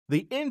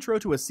The intro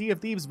to a Sea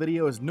of Thieves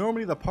video is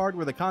normally the part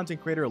where the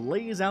content creator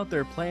lays out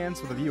their plans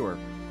for the viewer,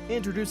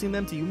 introducing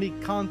them to unique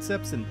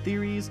concepts and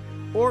theories,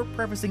 or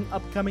prefacing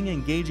upcoming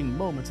engaging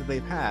moments that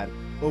they've had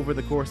over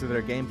the course of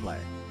their gameplay.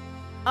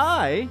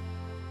 I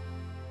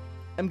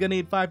am gonna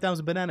need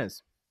 5,000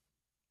 bananas,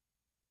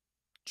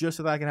 just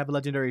so that I can have a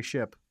legendary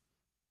ship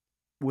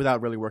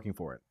without really working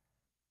for it.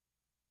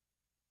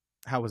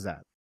 How was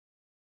that?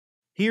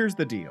 Here's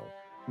the deal.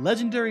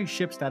 Legendary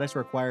ship status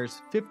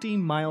requires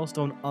 15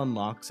 milestone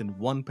unlocks in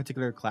one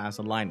particular class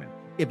alignment.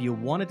 If you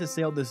wanted to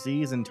sail the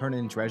seas and turn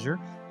in treasure,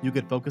 you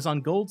could focus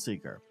on Gold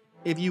Seeker.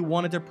 If you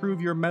wanted to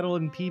prove your mettle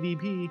in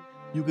PvP,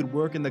 you could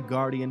work in the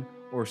Guardian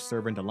or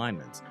Servant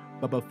alignments.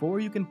 But before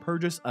you can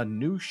purchase a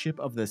new ship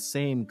of the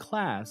same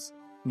class,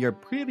 your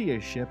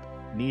previous ship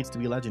needs to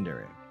be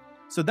legendary.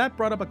 So that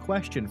brought up a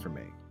question for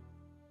me.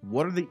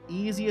 What are the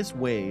easiest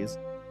ways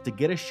to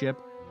get a ship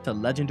to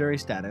legendary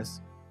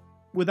status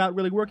without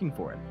really working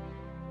for it?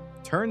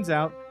 Turns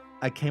out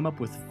I came up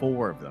with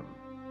 4 of them.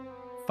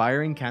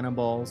 Firing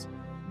cannonballs,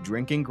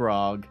 drinking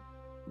grog,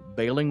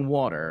 bailing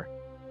water,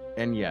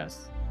 and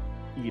yes,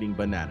 eating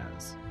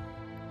bananas.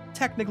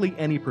 Technically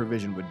any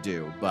provision would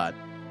do, but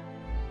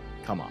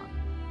come on.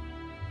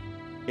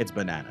 It's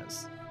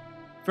bananas.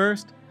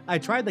 First, I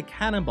tried the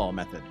Cannonball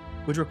Method,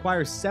 which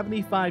requires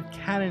 75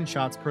 cannon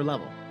shots per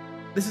level.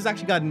 This has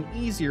actually gotten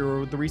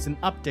easier with the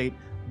recent update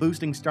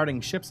boosting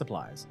starting ship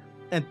supplies.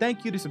 And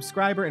thank you to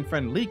subscriber and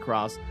friend Lee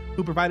Cross,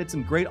 who provided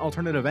some great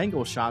alternative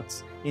angle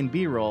shots in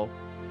B-roll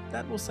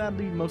that will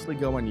sadly mostly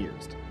go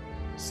unused.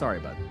 Sorry,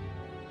 bud.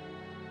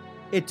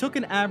 It took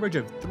an average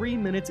of 3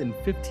 minutes and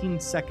 15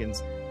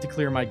 seconds to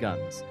clear my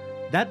guns.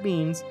 That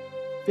means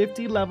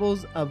 50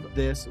 levels of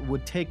this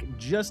would take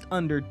just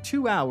under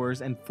 2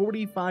 hours and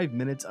 45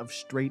 minutes of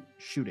straight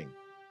shooting.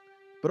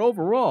 But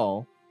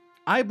overall,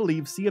 I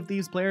believe Sea of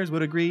Thieves players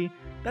would agree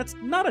that's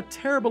not a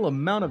terrible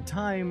amount of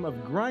time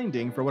of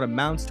grinding for what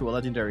amounts to a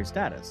legendary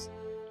status.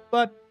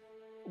 But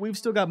we've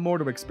still got more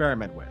to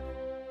experiment with.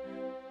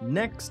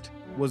 Next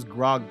was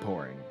grog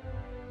pouring.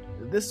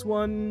 This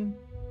one...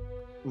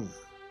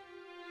 oof.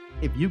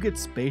 If you get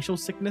spatial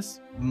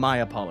sickness, my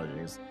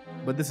apologies,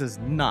 but this is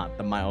not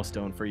the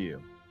milestone for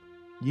you.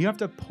 You have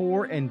to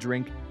pour and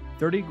drink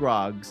 30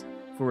 grogs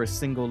for a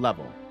single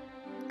level.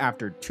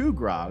 After 2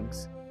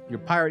 grogs, your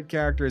pirate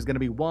character is going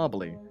to be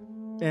wobbly,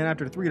 and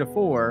after 3 to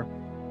 4,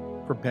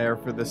 prepare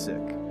for the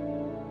sick.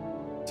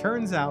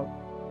 Turns out,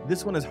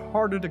 this one is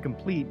harder to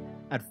complete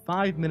at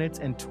 5 minutes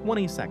and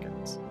 20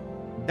 seconds.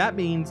 That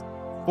means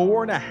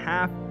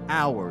 4.5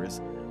 hours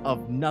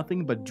of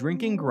nothing but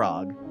drinking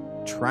grog,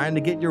 trying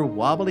to get your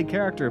wobbly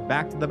character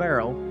back to the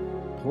barrel,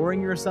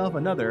 pouring yourself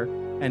another,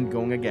 and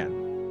going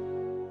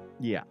again.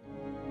 Yeah,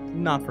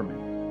 not for me.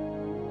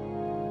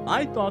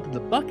 I thought that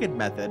the bucket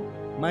method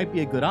might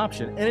be a good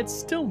option, and it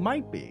still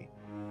might be.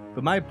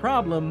 But my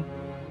problem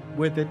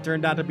with it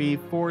turned out to be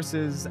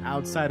forces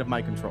outside of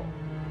my control.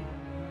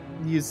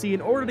 You see,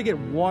 in order to get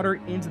water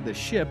into the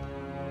ship,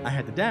 I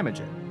had to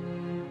damage it.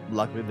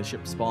 Luckily, the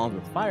ship spawned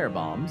with fire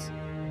bombs,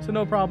 so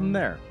no problem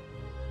there.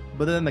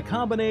 But then the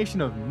combination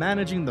of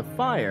managing the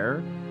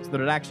fire so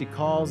that it actually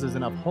causes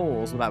enough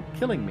holes without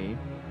killing me,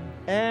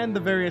 and the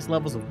various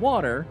levels of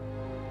water,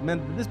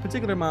 meant that this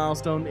particular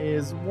milestone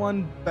is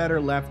one better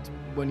left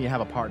when you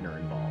have a partner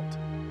involved.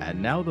 And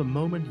now the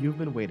moment you've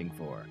been waiting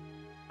for.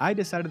 I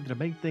decided that to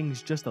make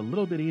things just a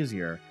little bit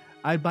easier,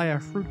 I'd buy a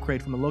fruit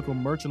crate from the local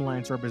Merchant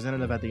Alliance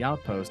representative at the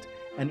outpost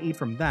and eat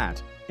from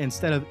that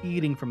instead of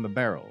eating from the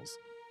barrels.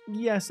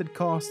 Yes, it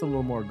costs a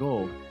little more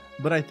gold,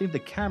 but I think the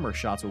camera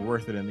shots were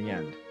worth it in the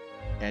end.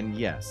 And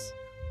yes,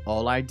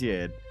 all I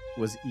did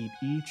was eat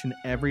each and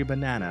every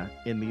banana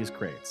in these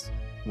crates.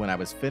 When I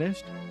was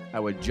finished, I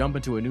would jump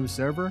into a new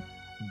server,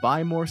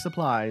 buy more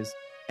supplies,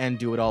 and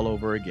do it all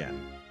over again.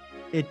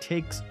 It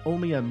takes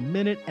only 1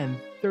 minute and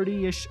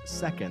 30-ish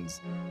seconds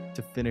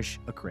to finish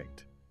a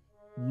crate.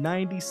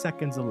 90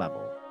 seconds a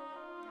level.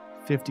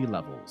 50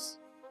 levels.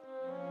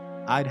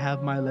 I'd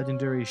have my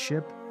legendary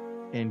ship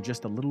in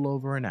just a little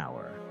over an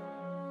hour.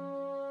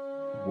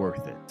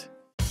 Worth it.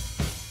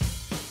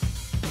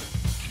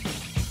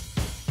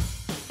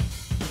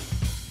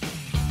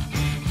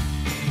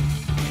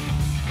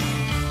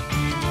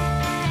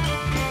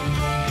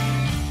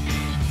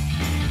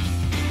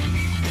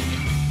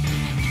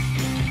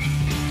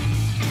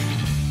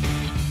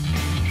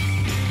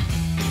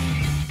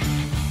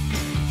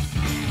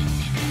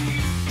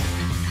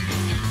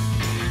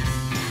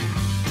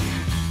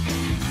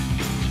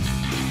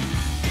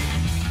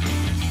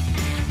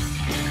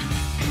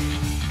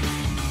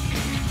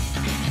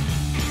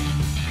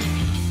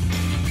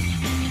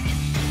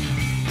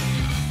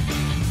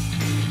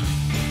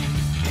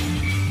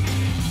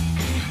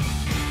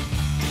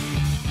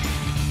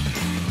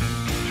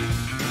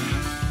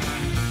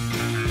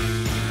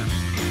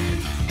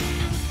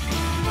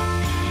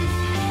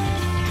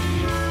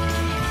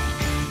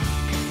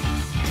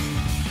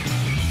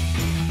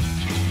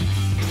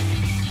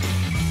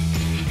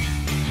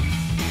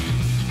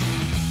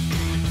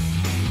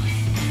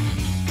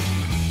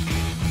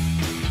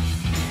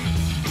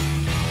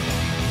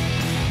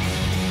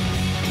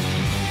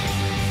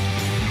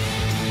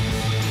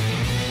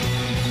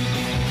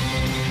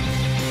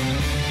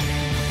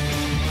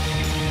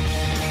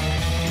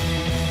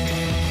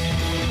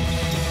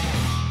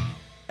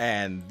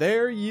 And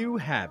there you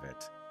have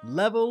it.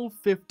 Level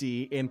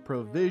 50 in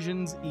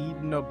provisions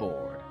eaten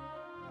aboard.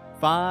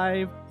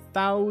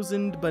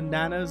 5,000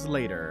 bananas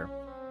later,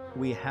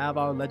 we have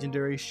our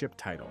legendary ship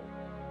title,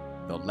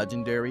 the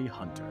Legendary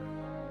Hunter.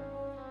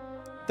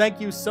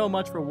 Thank you so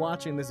much for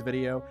watching this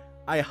video.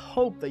 I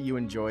hope that you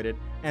enjoyed it,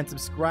 and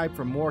subscribe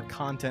for more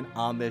content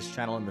on this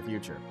channel in the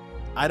future.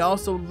 I'd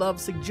also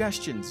love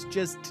suggestions,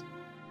 just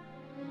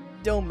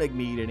don't make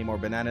me eat any more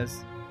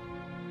bananas.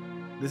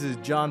 This is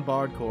Jon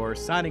Bardcore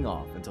signing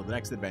off until the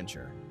next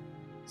adventure.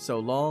 So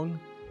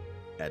long,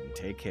 and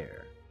take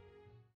care.